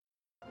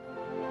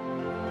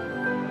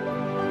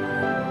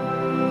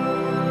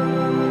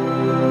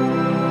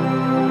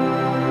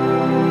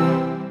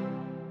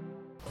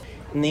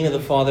In the name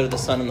of the Father, the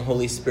Son, and the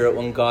Holy Spirit,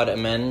 one God,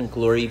 amen.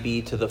 Glory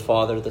be to the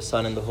Father, the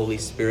Son, and the Holy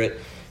Spirit,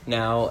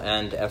 now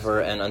and ever,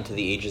 and unto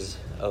the ages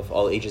of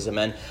all ages,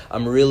 amen.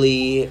 I'm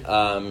really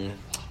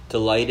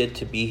delighted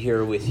to be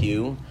here with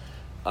you.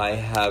 I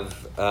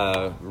have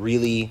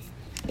really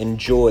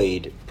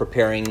enjoyed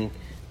preparing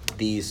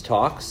these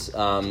talks.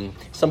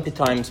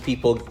 Sometimes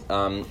people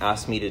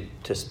ask me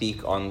to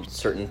speak on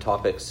certain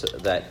topics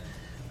that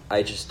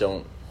I just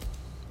don't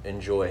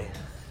enjoy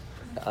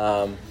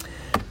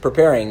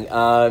preparing,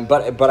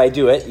 but I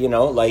do it,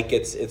 like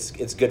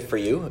it's good for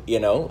you,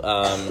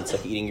 it's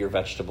like eating your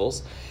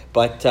vegetables.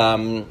 But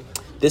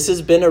this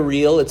has been a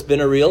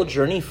real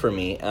journey for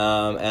me,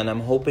 and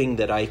I'm hoping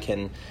that I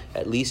can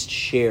at least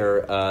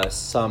share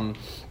some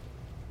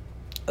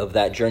of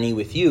that journey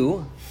with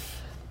you.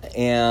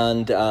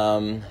 And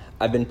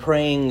I've been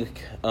praying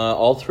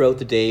all throughout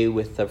the day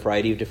with a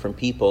variety of different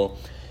people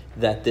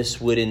that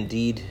this would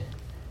indeed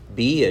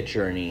be a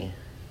journey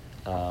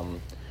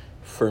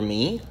for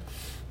me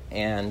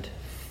and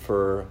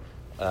for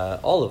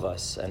all of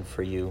us, and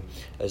for you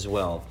as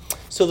well.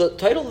 So the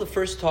title of the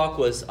first talk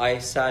was I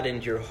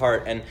Saddened Your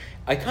Heart, and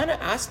I kind of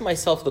asked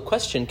myself the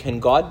question, can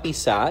God be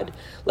sad?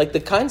 Like, the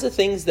kinds of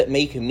things that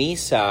make me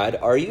sad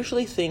are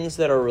usually things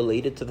that are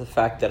related to the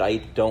fact that I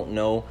don't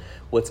know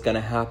what's going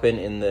to happen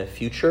in the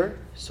future,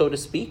 so to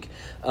speak.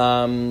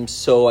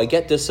 So I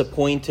get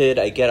disappointed,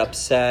 I get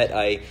upset,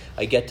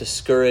 I get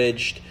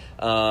discouraged,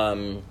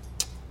 and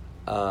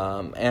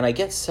I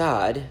get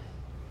sad.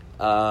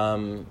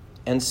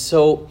 And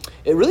so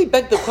it really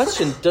begged the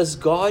question, does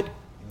God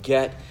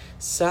get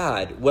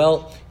sad?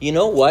 Well, you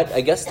know what?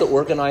 I guess the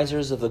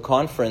organizers of the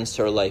conference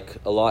are like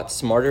a lot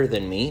smarter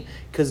than me,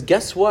 because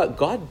guess what?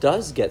 God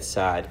does get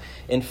sad.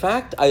 In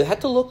fact, I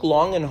had to look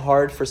long and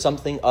hard for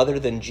something other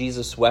than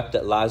Jesus wept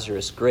at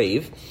Lazarus'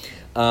 grave,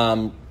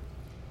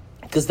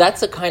 because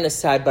that's a kind of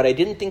sad, but I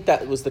didn't think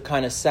that was the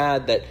kind of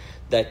sad that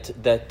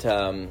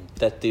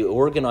the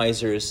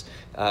organizers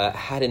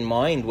had in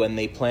mind when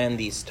they planned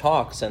these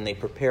talks and they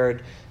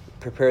prepared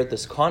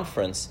this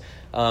conference.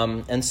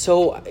 And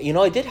so,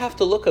 I did have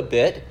to look a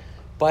bit,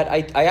 but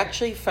I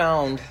actually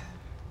found,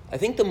 I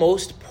think, the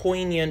most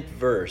poignant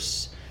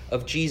verse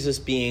of Jesus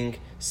being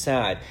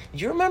sad. Do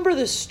you remember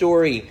this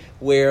story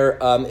where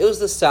it was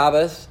the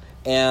Sabbath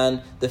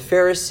and the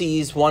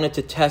Pharisees wanted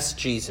to test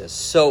Jesus?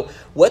 So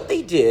what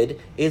they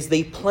did is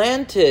they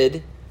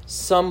planted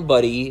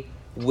somebody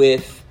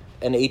with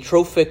an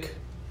atrophic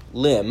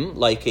limb,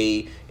 like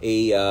he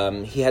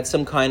had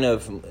some kind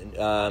of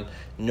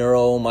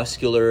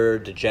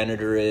neuromuscular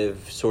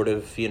degenerative sort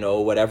of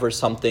whatever,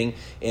 something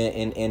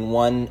in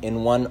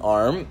one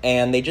arm,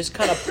 and they just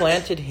kind of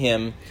planted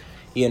him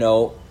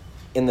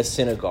in the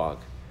synagogue,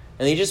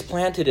 and they just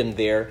planted him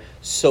there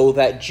so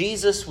that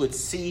Jesus would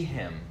see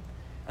him,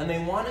 and they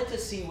wanted to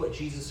see what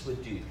Jesus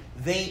would do.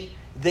 They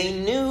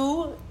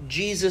knew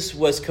Jesus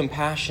was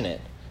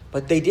compassionate,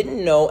 but they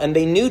didn't know, and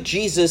they knew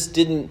Jesus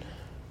didn't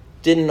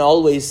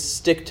always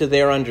stick to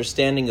their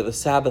understanding of the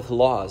Sabbath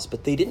laws,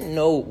 but they didn't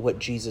know what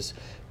Jesus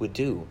would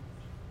do.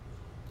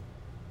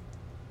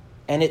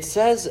 And it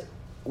says,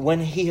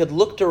 when he had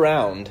looked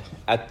around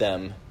at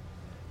them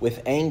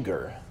with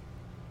anger,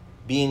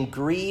 being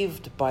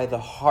grieved by the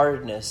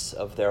hardness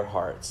of their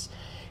hearts,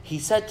 he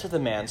said to the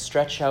man,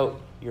 "Stretch out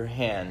your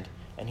hand."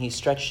 And he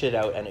stretched it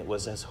out, and it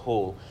was as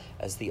whole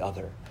as the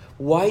other.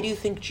 Why do you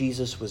think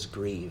Jesus was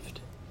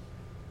grieved?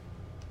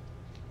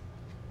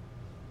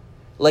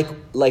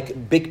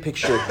 Like big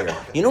picture here.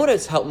 You know what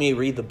has helped me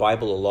read the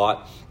Bible a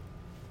lot?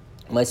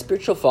 My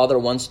spiritual father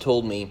once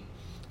told me,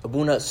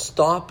 "Abuna,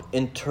 stop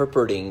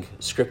interpreting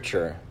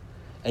Scripture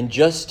and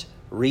just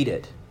read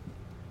it."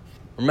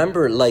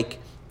 Remember,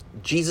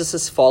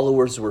 Jesus'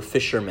 followers were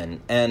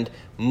fishermen, and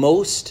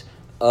most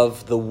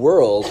of the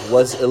world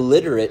was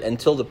illiterate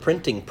until the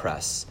printing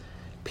press.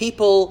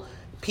 People,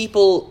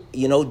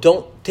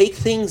 don't take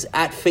things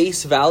at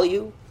face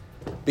value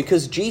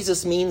because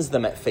Jesus means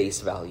them at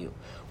face value.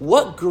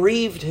 What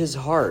grieved his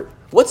heart?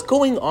 What's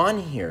going on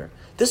here?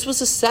 This was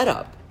a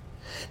setup.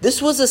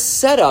 This was a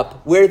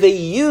setup where they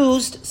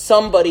used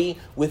somebody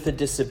with a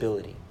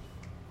disability.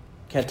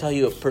 Can I tell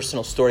you a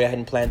personal story? I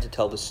hadn't planned to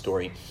tell this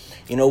story.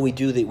 We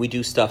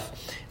do stuff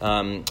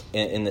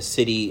in the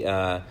city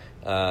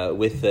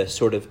with the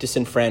sort of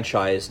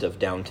disenfranchised of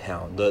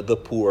downtown, the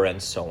poor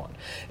and so on.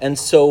 And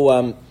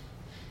so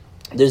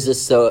there's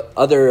this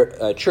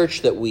other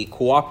church that we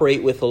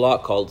cooperate with a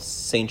lot called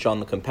St. John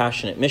the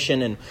Compassionate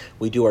Mission, and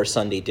we do our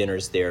Sunday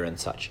dinners there and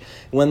such.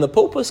 When the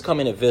Pope was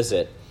coming to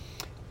visit,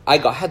 I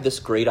had this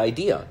great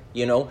idea.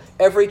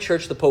 Every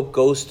church the Pope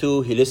goes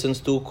to, he listens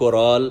to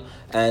choral,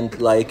 and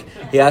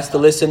he has to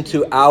listen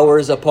to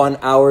hours upon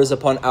hours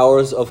upon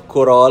hours of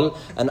choral.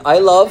 And I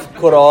love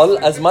choral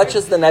as much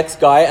as the next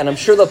guy, and I'm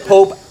sure the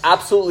Pope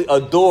absolutely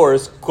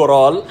adores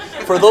choral.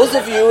 For those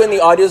of you in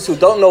the audience who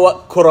don't know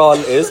what choral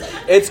is,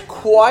 it's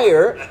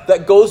choir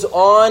that goes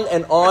on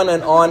and on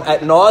and on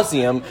ad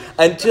nauseum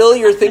until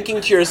you're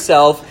thinking to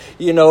yourself,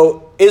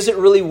 is it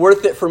really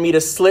worth it for me to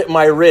slit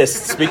my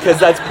wrists? Because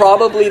that's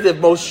probably the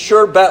most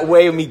sure bet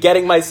way of me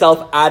getting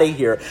myself out of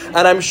here.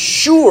 And I'm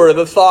sure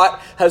the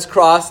thought has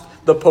crossed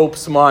the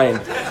Pope's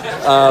mind.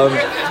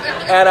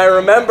 And I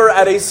remember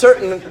at a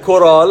certain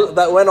choral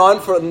that went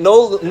on for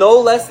no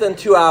less than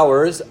 2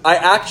 hours, I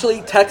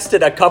actually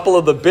texted a couple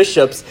of the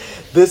bishops.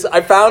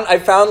 I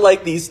found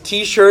like these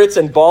T-shirts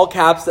and ball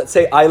caps that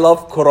say "I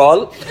love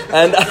choral,"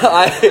 and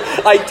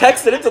I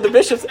texted it to the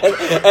bishops,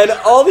 and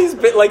all these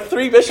like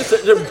 3 bishops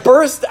just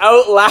burst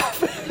out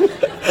laughing.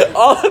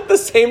 All at the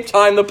same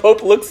time, the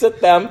Pope looks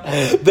at them.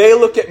 They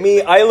look at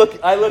me. I look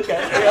at.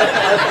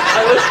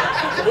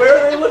 Where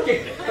are they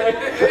looking?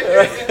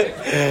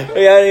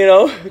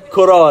 Yeah,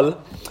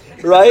 choral,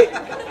 right?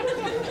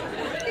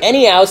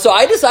 Anyhow, so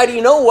I decided,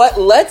 you know what?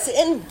 Let's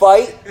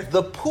invite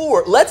the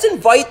poor. Let's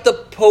invite the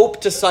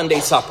Pope to Sunday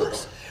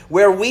suppers,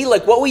 where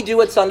what we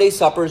do at Sunday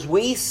suppers,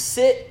 we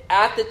sit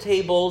at the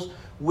tables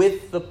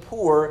with the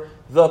poor.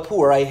 The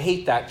poor, I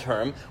hate that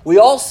term. We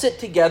all sit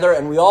together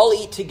and we all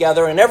eat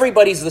together and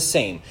everybody's the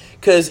same.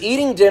 Because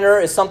eating dinner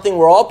is something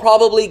we're all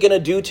probably going to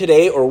do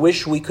today or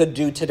wish we could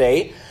do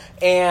today.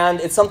 And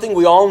it's something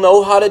we all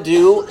know how to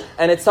do,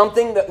 and it's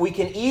something that we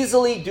can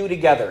easily do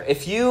together.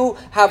 If you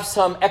have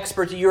some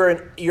expertise, you're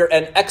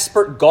an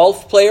expert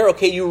golf player,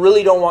 okay, you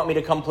really don't want me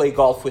to come play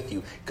golf with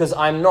you, because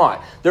I'm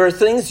not. There are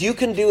things you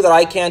can do that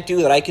I can't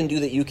do, that I can do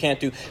that you can't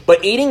do.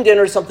 But eating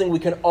dinner is something we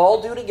can all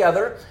do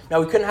together. Now,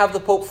 we couldn't have the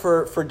Pope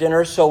for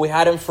dinner, so we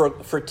had him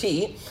for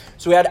tea.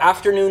 So we had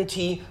afternoon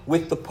tea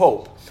with the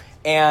Pope.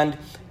 And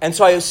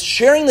so I was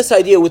sharing this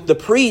idea with the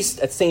priest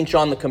at St.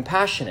 John the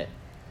Compassionate.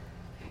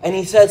 And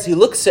he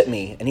looks at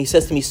me and he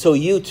says to me, "So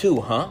you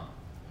too, huh?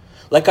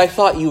 Like I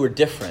thought you were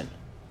different."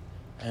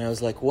 And I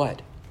was like,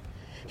 "What?"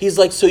 He's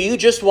like, "So you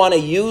just want to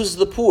use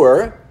the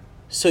poor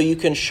so you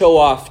can show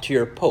off to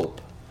your Pope."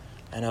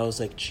 And I was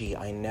like, "Gee,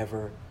 I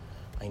never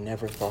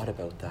thought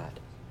about that.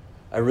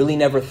 I really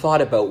never thought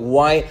about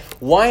why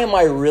am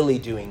I really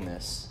doing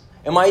this?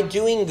 Am I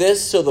doing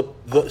this so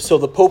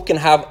the Pope can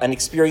have an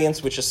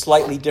experience which is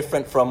slightly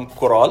different from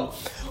choral?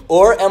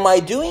 Or am I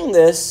doing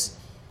this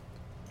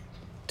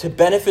to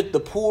benefit the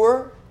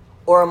poor?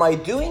 Or am I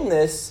doing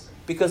this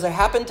because I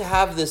happen to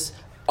have this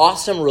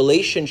awesome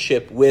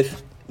relationship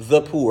with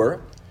the poor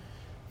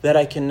that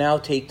I can now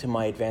take to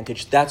my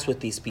advantage?" That's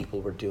what these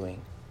people were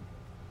doing.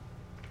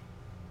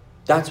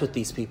 That's what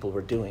these people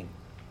were doing.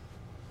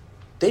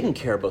 They didn't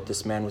care about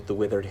this man with the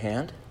withered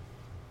hand.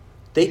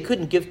 They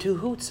couldn't give 2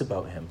 hoots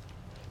about him.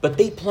 But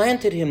they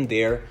planted him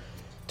there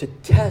to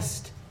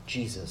test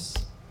Jesus.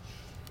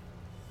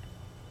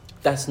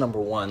 That's number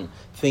 1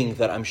 thing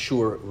that I'm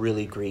sure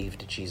really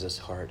grieved Jesus'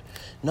 heart.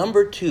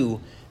 Number 2,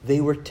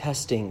 they were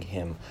testing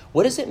him.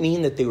 What does it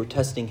mean that they were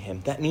testing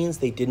him? That means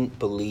they didn't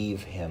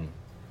believe him.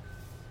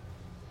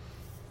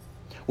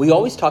 We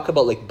always talk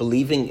about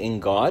believing in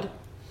God.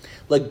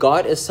 Like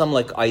God is some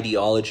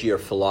ideology or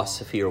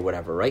philosophy or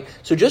whatever, right?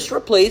 So just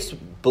replace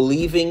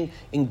believing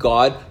in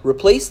God.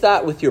 Replace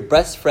that with your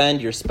best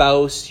friend, your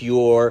spouse,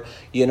 your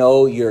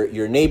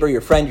neighbor,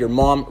 your friend, your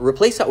mom.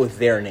 Replace that with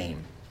their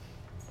name,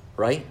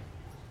 right?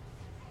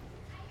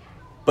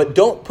 But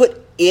don't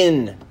put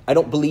in, I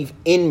don't believe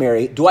in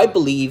Mary. Do I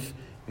believe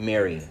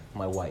Mary,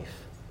 my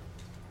wife?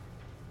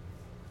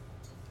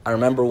 I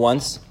remember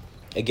once,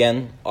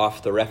 again,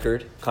 off the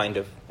record, kind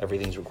of,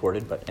 everything's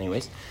recorded, but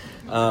anyways.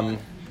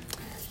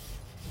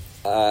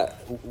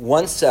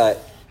 Once I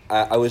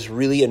was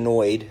really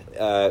annoyed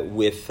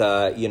with,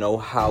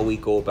 how we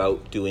go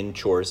about doing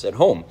chores at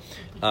home.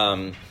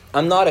 I'm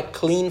not a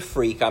clean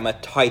freak, I'm a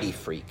tidy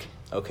freak.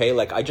 Okay,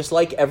 I just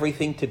like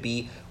everything to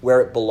be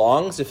where it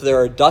belongs. If there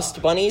are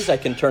dust bunnies, I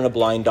can turn a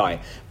blind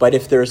eye. But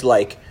if there's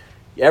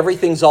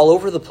everything's all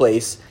over the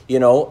place,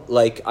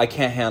 I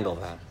can't handle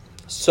that.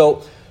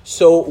 So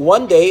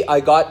one day I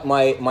got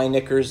my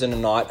knickers in a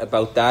knot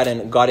about that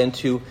and got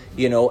into,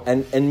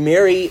 and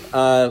Mary,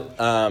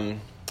 my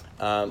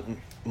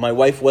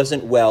wife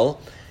wasn't well.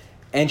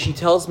 And she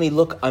tells me,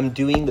 "Look, I'm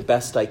doing the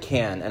best I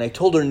can." And I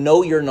told her,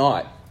 "No, you're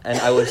not." And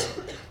I was,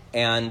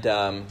 and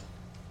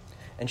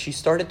she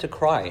started to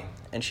cry.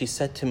 And she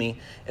said to me,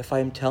 "If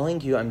I'm telling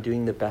you I'm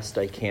doing the best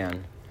I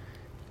can,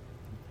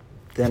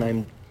 then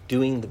I'm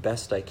doing the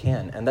best I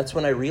can." And that's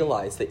when I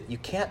realized that you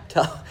can't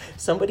tell,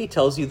 somebody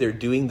tells you they're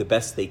doing the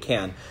best they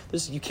can.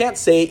 You can't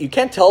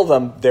tell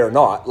them they're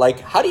not.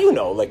 How do you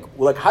know?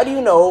 How do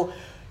you know,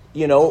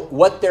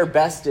 what their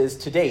best is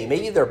today?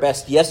 Maybe their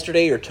best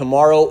yesterday or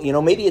tomorrow,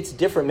 maybe it's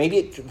different. Maybe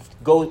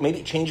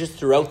it changes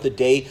throughout the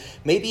day.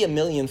 Maybe a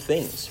million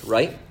things,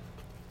 right?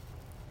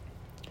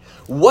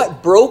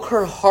 What broke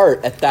her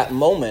heart at that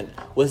moment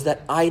was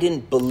that I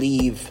didn't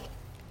believe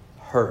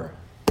her.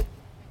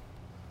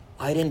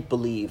 I didn't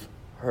believe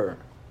her.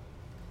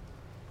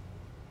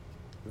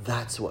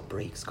 That's what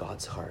breaks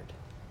God's heart.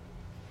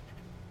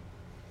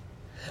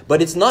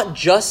 But it's not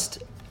just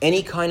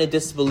any kind of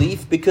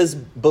disbelief, because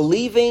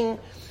believing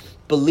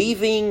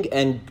believing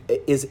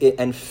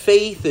and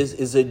faith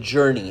is a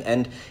journey,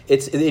 and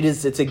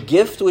it's a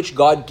gift which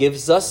God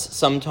gives us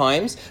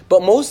sometimes,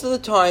 but most of the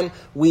time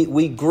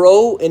we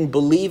grow in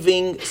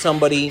believing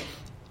somebody,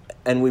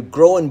 and we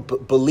grow in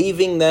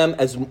believing them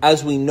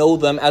as we know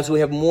them, as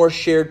we have more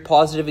shared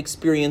positive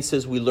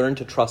experiences, we learn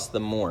to trust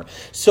them more.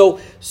 So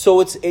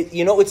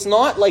it's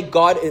not like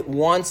God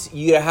wants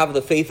you to have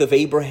the faith of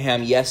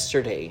Abraham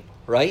yesterday,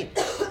 right?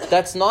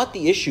 That's not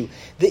the issue.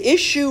 The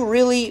issue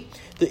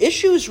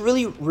is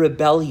really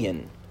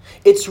rebellion.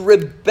 It's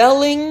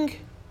rebelling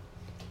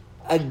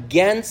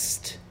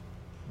against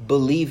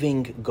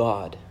believing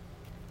God.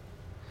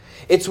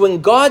 It's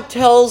when God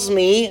tells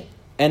me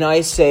and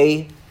I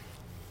say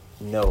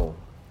no.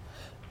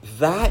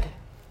 That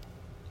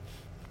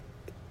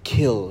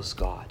kills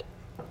God.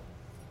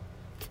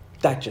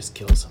 That just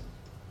kills him.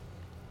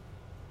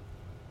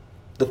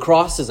 The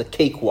cross is a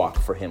cakewalk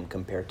for him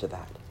compared to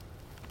that.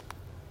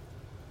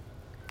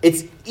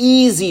 It's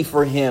easy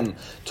for him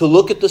to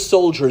look at the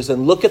soldiers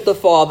and look at the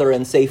Father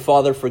and say,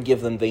 Father,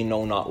 forgive them, they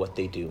know not what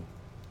they do.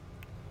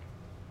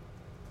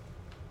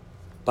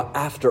 But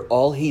after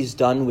all he's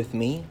done with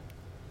me,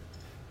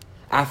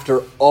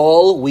 after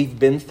all we've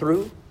been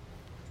through,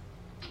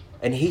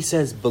 and he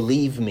says,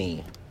 believe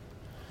me,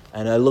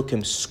 and I look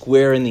him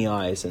square in the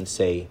eyes and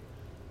say,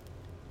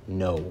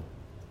 no.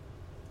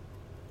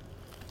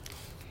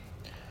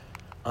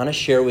 I want to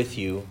share with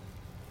you,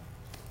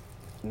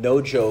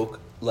 no joke,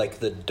 like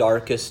the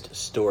darkest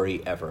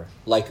story ever.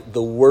 Like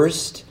the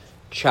worst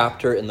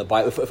chapter in the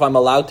Bible. If I'm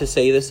allowed to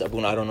say this,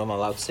 Abuna, I don't know if I'm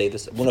allowed to say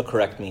this. Abuna,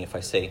 correct me if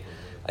I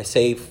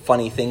say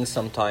funny things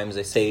sometimes.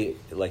 I say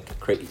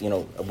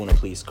Abuna,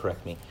 please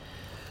correct me.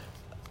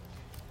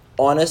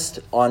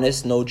 Honest,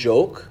 no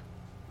joke,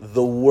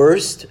 the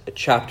worst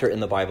chapter in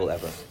the Bible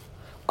ever.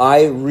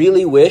 I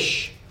really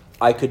wish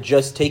I could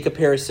just take a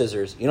pair of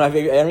scissors. Have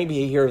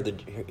anybody heard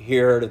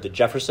of the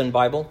Jefferson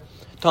Bible?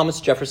 Thomas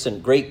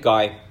Jefferson, great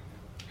guy.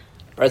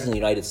 President of the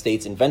United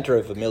States, inventor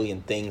of a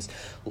million things,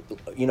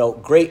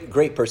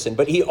 great person.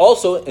 But he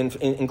also,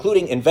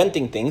 including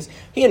inventing things,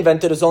 he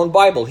invented his own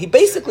Bible. He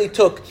basically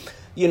took,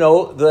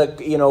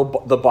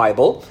 the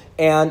Bible,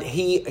 and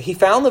he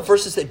found the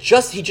verses that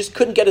he just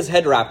couldn't get his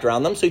head wrapped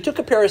around them. So he took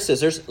a pair of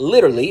scissors,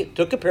 literally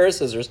took a pair of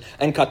scissors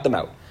and cut them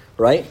out,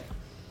 right?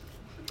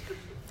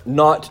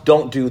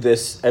 Don't do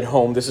this at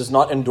home. This is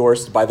not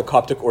endorsed by the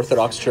Coptic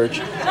Orthodox Church.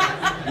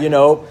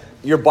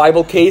 Your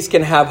Bible case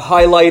can have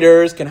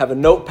highlighters, can have a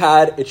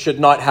notepad. It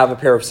should not have a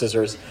pair of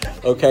scissors,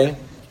 okay?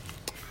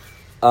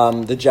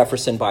 The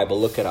Jefferson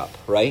Bible, look it up,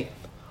 right?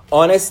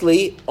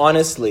 Honestly,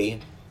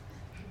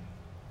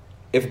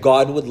 if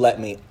God would let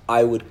me,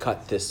 I would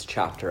cut this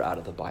chapter out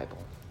of the Bible.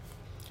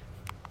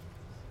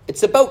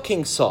 It's about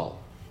King Saul.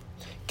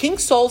 King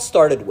Saul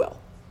started well.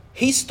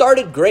 He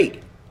started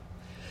great.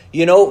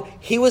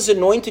 He was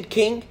anointed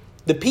king.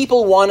 The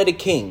people wanted a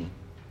king.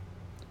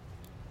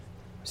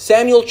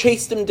 Samuel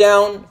chased him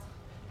down,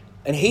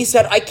 and he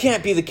said, I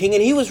can't be the king.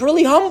 And he was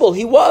really humble.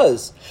 He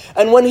was.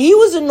 And when he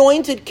was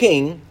anointed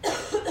king,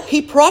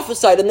 he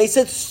prophesied. And they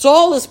said,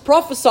 Saul is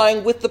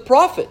prophesying with the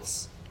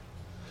prophets.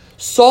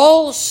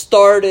 Saul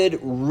started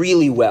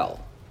really well.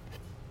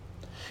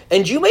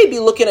 And you may be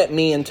looking at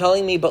me and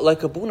telling me, but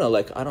like Abuna,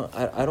 I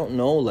don't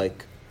know,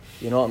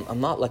 I'm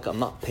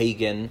not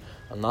pagan.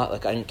 I'm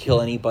not I didn't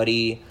kill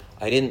anybody.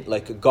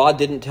 God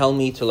didn't tell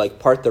me to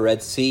part the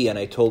Red Sea and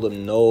I told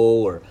him no,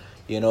 or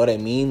you know what I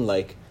mean?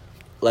 I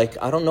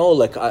don't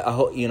know. I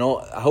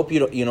hope you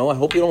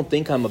don't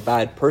think I'm a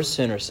bad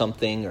person or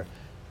something. Or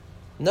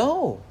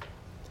no,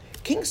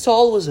 King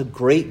Saul was a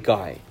great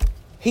guy.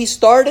 He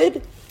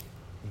started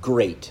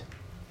great,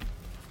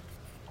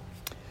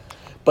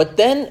 but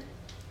then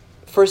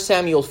 1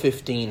 Samuel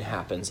 15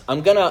 happens. I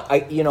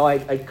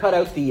cut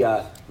out the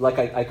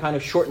I kind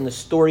of shortened the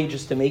story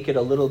just to make it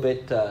a little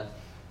bit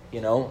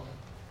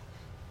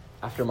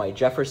After my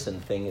Jefferson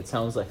thing, it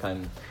sounds like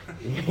I'm,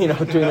 doing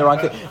the wrong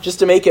thing. Just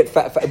to make it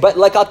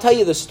but I'll tell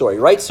you the story,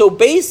 right? So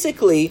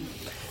basically,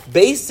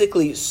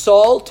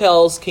 Saul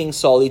tells King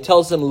Saul, he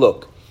tells him,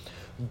 look,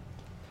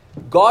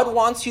 God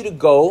wants you to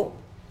go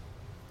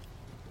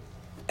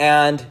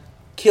and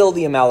kill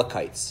the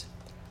Amalekites,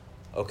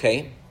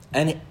 okay?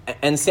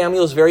 And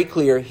Samuel's very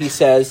clear. He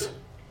says,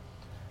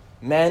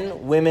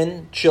 men,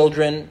 women,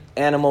 children,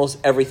 animals,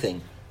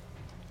 everything,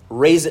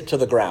 raze it to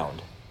the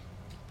ground.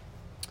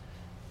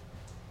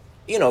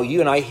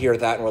 You and I hear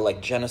that and we're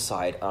like,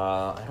 genocide.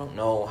 I don't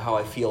know how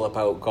I feel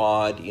about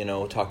God,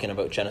 talking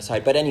about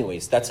genocide. But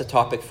anyways, that's a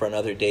topic for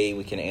another day.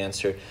 We can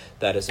answer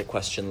that as a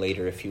question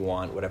later if you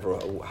want, whatever.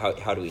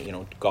 How do we,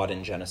 God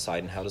and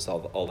genocide, and how does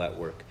all that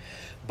work?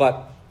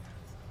 But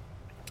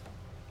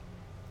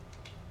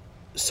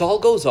Saul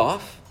goes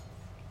off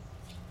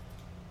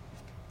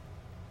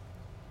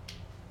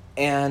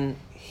and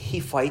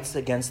he fights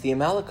against the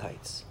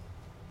Amalekites.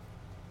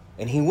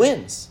 And he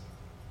wins.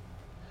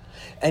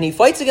 And he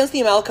fights against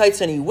the Amalekites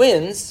and he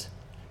wins.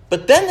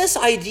 But then this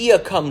idea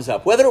comes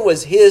up, whether it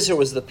was his or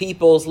was the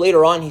people's.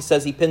 Later on, he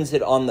says he pins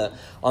it on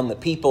the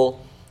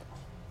people.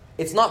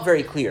 It's not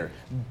very clear.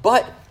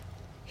 But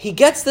he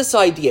gets this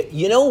idea.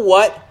 You know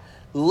what?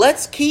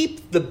 Let's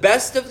keep the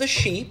best of the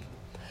sheep,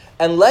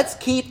 and let's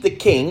keep the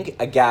king,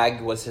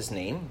 Agag was his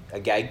name,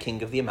 Agag,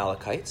 king of the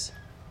Amalekites,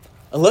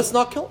 and let's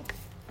not kill him.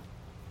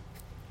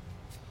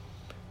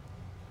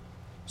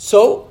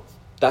 So,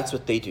 that's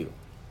what they do.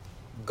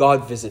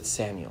 God visits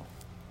Samuel,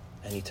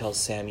 and he tells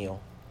Samuel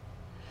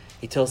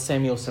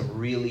some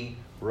really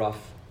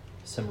rough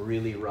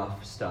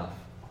stuff.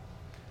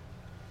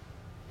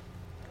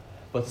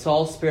 But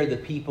Saul spared the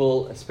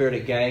people, spared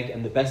Agag,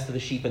 and the best of the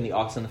sheep and the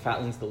oxen, the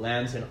fatlings, the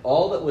lambs, and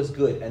all that was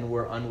good, and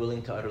were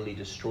unwilling to utterly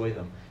destroy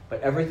them.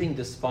 But everything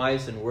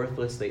despised and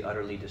worthless they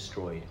utterly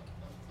destroyed.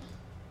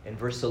 In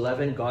verse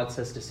 11, God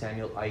says to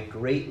Samuel, I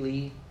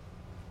greatly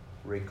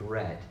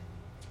regret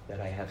that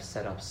I have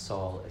set up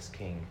Saul as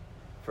king,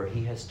 for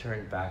he has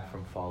turned back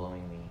from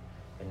following me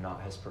and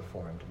not has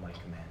performed my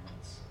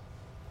commandments.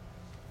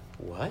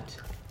 What?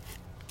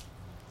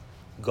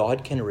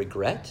 God can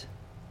regret?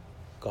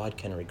 God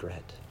can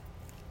regret.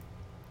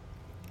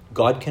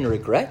 God can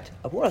regret?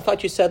 I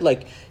thought you said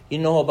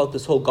about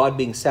this whole God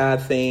being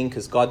sad thing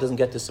because God doesn't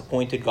get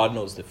disappointed. God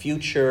knows the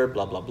future,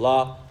 blah, blah,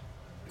 blah.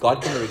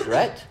 God can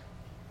regret?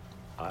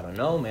 I don't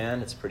know,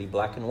 man. It's pretty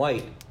black and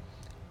white.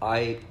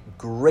 I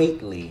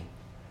greatly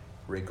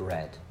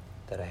regret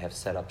that I have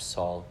set up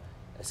Saul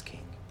as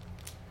king.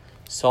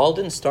 Saul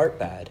didn't start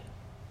bad.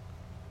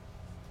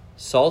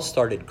 Saul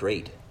started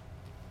great.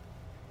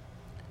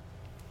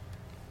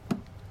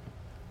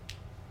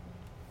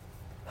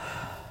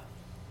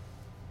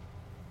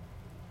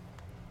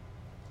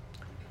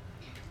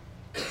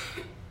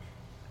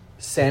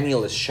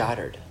 Samuel is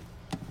shattered.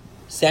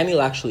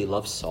 Samuel actually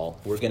loves Saul.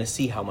 We're going to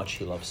see how much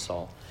he loves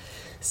Saul.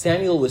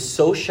 Samuel was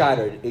so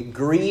shattered, it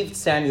grieved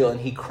Samuel, and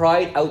he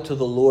cried out to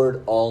the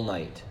Lord all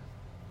night.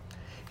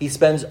 He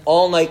spends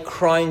all night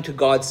crying to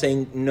God,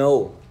 saying,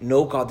 no,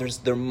 God,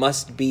 there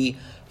must be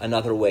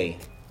another way.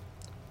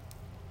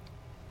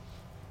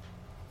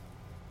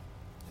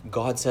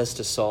 God says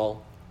to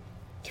Saul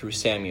through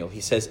Samuel,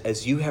 he says,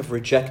 as you have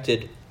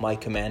rejected my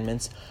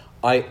commandments,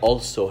 I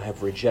also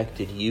have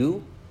rejected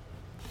you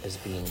as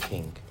being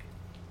king.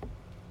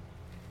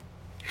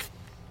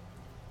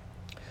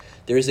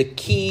 There's a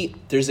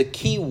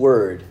key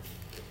word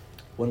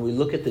when we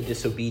look at the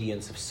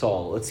disobedience of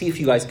Saul. Let's see if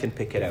you guys can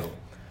pick it out.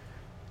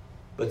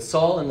 But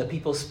Saul and the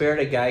people spared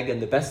Agag and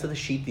the best of the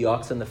sheep, the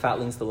oxen, the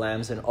fatlings, the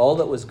lambs, and all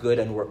that was good,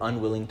 and were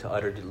unwilling to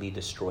utterly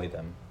destroy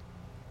them.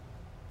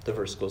 The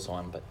verse goes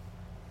on, but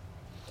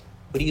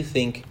what do you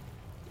think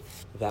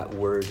that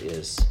word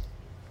is?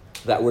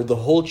 That word, the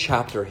whole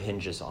chapter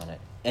hinges on it.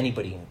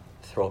 Anybody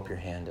throw up your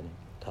hand and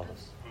tell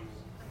us?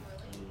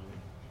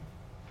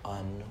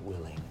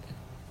 Unwilling.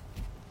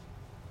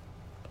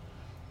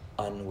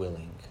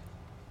 Unwilling.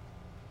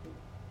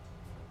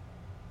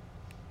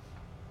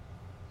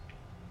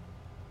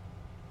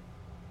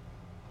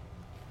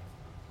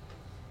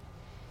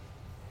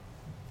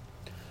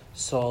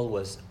 Saul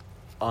was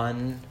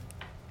unwilling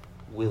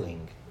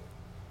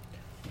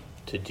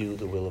to do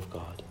the will of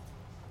God.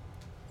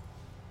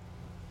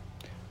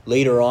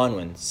 Later on,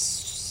 when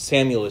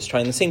Samuel is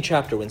trying, in the same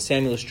chapter, when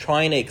Samuel is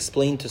trying to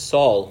explain to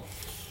Saul,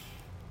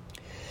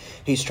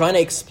 he's trying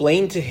to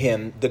explain to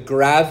him the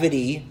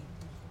gravity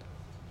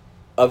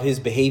of his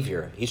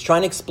behavior. He's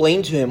trying to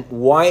explain to him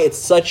why it's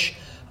such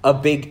a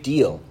big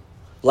deal.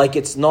 Like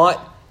it's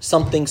not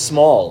something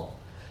small.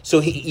 So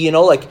he,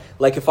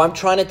 like if I'm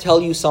trying to tell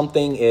you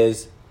something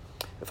is,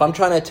 if I'm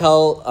trying to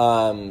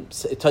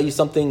tell you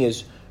something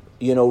is,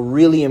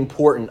 really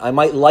important, I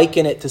might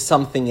liken it to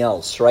something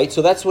else, right?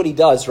 So that's what he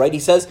does, right? He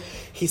says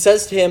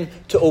to him,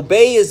 to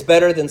obey is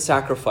better than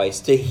sacrifice,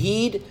 to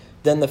heed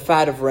than the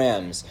fat of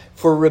rams.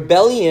 For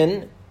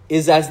rebellion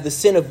is as the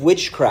sin of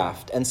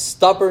witchcraft, and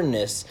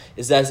stubbornness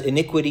is as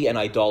iniquity and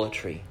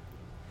idolatry.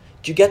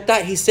 Do you get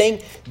that? He's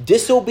saying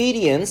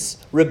disobedience,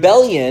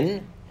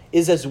 rebellion,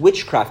 is as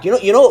witchcraft.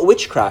 You know what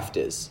witchcraft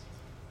is,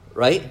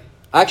 right?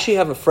 I actually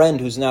have a friend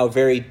who's now a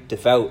very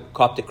devout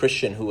Coptic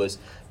Christian who was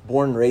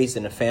born and raised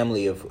in a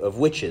family of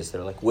witches.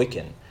 They're like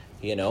Wiccan,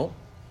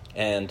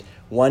 And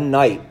one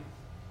night,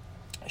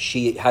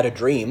 she had a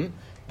dream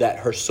that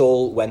her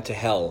soul went to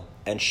hell,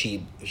 and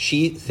she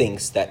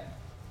thinks that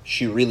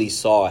she really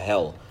saw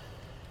hell.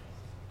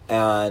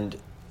 And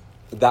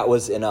that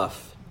was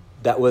enough.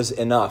 That was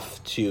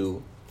enough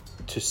to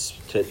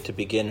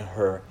begin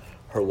her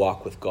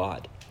walk with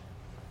God.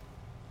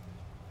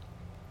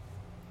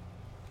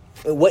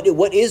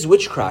 What is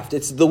witchcraft?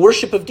 It's the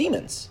worship of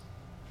demons.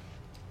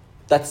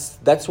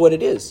 That's what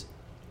it is,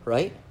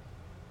 right?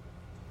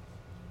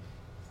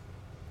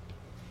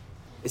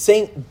 It's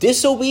saying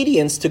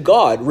disobedience to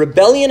God,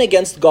 rebellion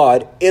against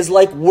God, is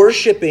like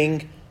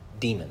worshiping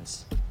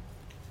demons.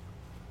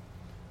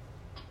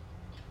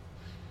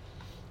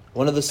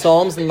 One of the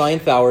Psalms in the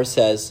 9th hour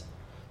says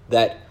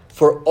that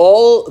for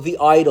all the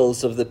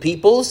idols of the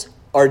peoples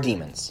are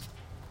demons.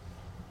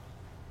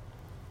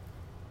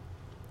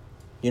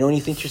 And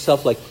you think to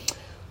yourself,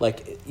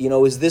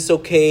 is this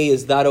okay?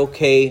 Is that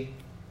okay?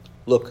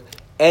 Look,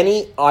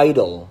 any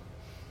idol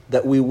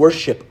that we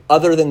worship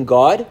other than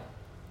God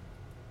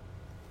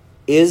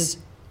is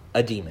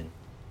a demon,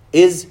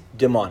 is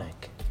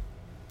demonic.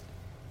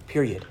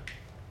 Period.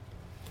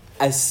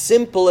 As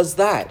simple as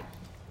that.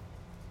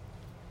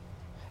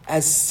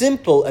 As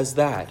simple as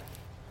that.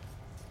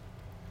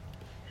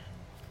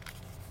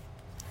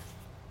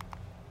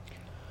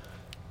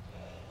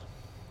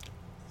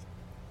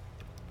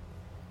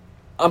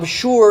 I'm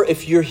sure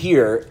if you're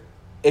here,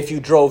 if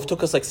you drove,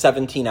 took us like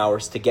 17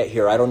 hours to get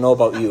here. I don't know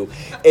about you.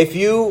 If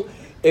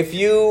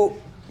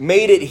you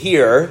made it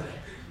here,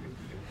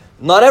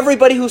 not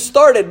everybody who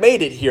started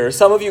made it here.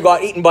 Some of you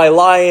got eaten by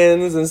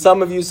lions, and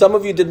some of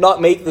you did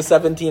not make the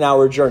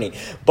 17-hour journey.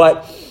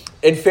 But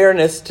in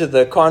fairness to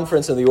the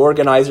conference and the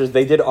organizers,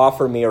 they did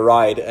offer me a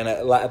ride, and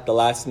at the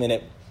last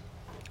minute,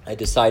 I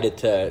decided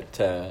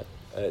to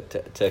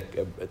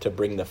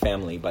bring the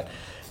family. But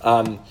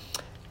I'm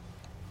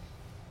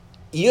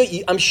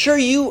sure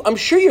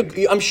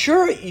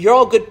you're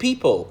all good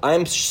people.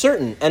 I'm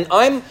certain, and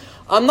I'm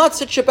not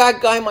such a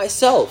bad guy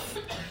myself.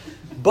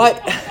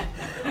 But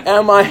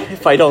am I?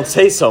 If I don't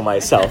say so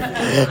myself.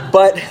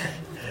 But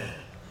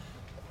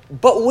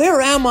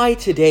where am I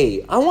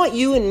today? I want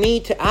you and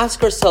me to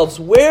ask ourselves,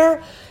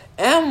 where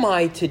am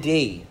I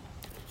today?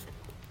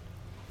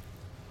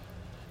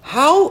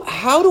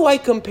 How do I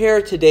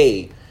compare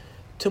today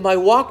to my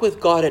walk with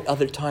God at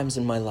other times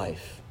in my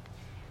life?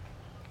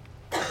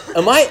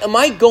 Am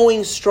I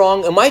going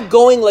strong? Am I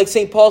going, like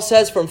St. Paul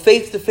says, from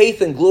faith to faith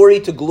and glory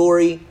to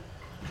glory?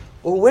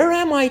 Or where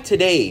am I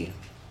today?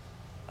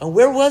 And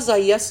where was I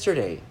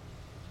yesterday?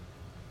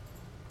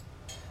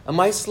 Am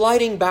I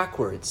sliding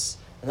backwards?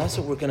 And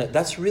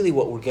that's really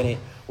what we're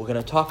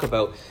gonna talk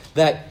about.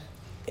 That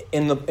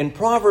in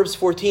Proverbs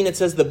 14 it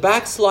says, the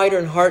backslider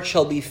in heart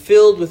shall be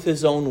filled with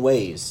his own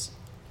ways.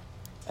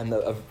 And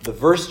the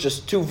verse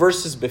just 2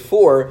 verses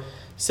before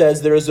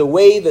says, there is a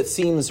way that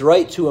seems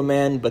right to a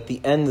man, but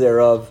the end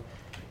thereof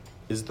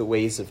is the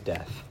ways of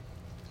death.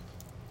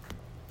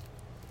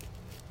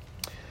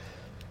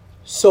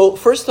 So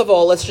first of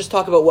all, let's just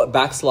talk about what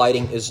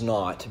backsliding is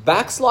not.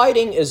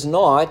 Backsliding is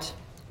not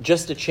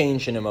just a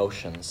change in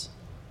emotions.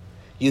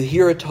 You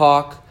hear a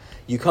talk,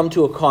 you come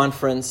to a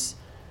conference,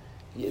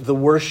 the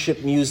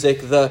worship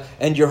music,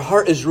 and your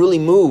heart is really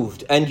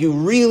moved, and you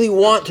really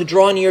want to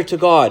draw near to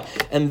God.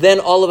 And then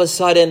all of a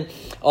sudden,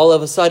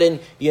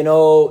 you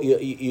know,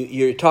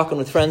 you're talking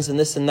with friends and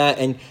this and that,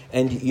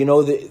 and you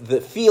know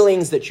the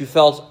feelings that you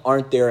felt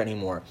aren't there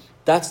anymore.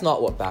 That's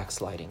not what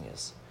backsliding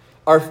is.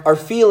 Our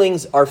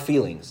feelings are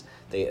feelings.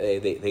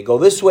 They go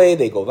this way,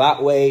 they go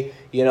that way.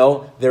 You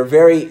know, they're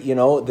very, you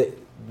know,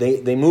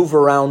 they move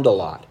around a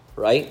lot,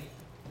 right?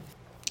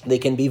 They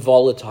can be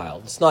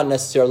volatile. It's not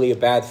necessarily a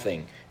bad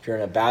thing. If you're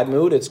in a bad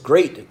mood, it's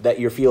great that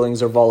your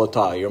feelings are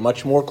volatile. You're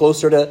much more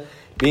closer to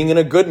being in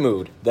a good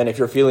mood than if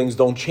your feelings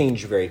don't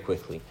change very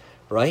quickly,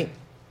 right?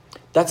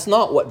 That's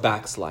not what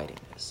backsliding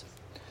is.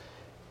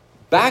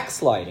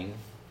 Backsliding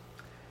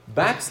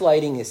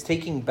is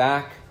taking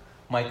back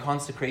my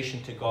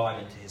consecration to God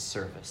and to His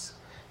service.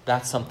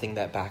 That's something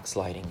that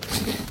backsliding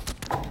is.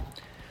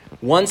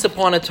 Once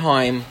upon a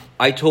time,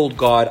 I told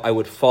God I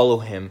would follow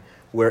Him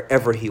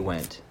wherever He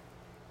went.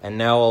 And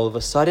now all of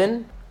a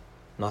sudden,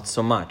 not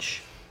so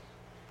much.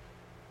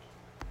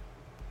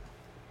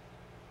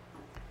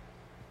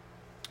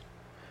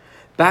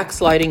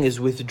 Backsliding is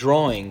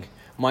withdrawing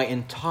my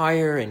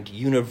entire and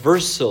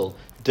universal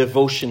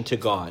devotion to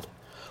God.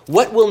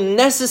 What will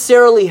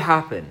necessarily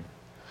happen?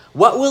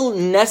 What will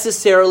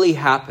necessarily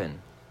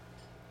happen?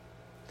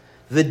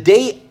 The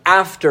day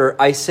after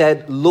I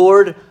said,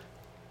 Lord,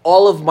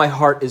 all of my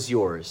heart is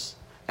yours.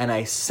 And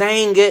I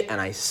sang it,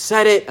 and I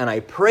said it, and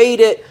I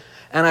prayed it,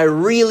 and I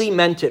really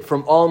meant it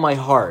from all my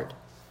heart.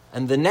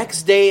 And the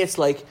next day it's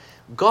like,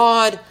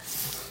 God,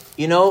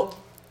 you know,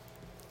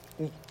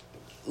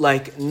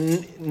 like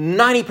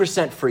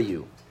 90% for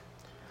you.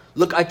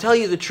 Look, I tell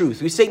you the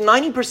truth. We say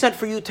 90%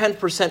 for you,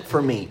 10%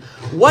 for me.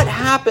 What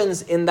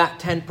happens in that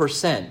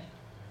 10%?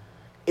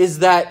 Is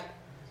that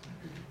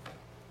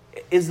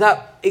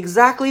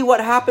exactly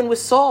what happened with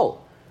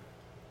Saul?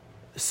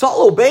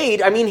 Saul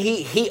obeyed. I mean,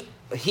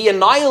 he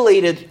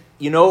annihilated,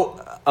 you know,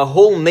 a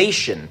whole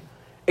nation,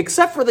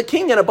 except for the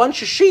king and a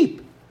bunch of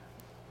sheep.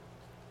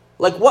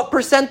 Like, what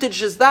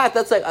percentage is that?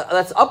 That's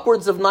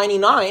upwards of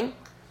 99.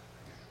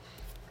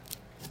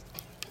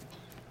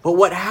 But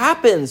what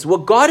happens,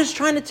 what God is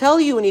trying to tell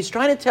you, and He's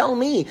trying to tell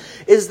me,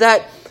 is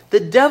that the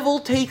devil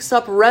takes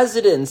up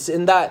residence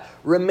in that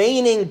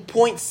remaining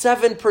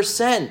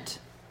 0.7%.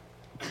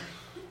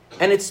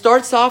 And it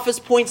starts off as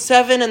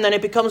 0.7, and then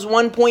it becomes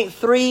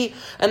 1.3,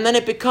 and then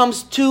it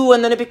becomes 2,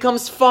 and then it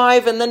becomes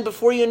 5, and then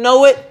before you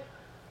know it,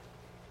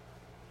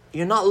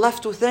 you're not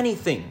left with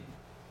anything.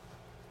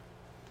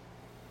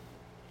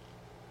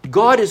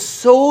 God is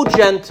so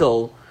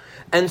gentle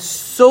and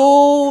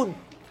so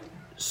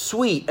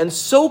sweet and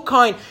so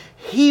kind.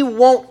 He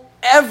won't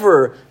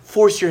ever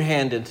force your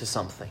hand into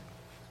something.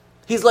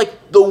 He's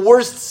like the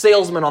worst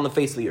salesman on the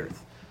face of the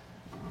earth.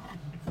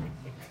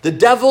 The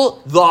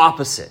devil, the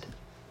opposite.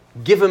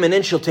 Give him an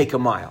inch, he'll take a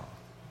mile.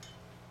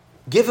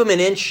 Give him an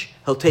inch,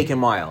 he'll take a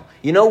mile.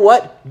 You know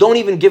what? Don't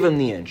even give him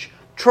the inch.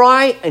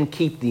 Try and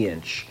keep the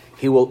inch.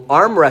 He will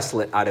arm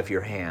wrestle it out of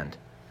your hand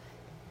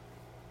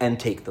and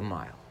take the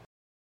mile.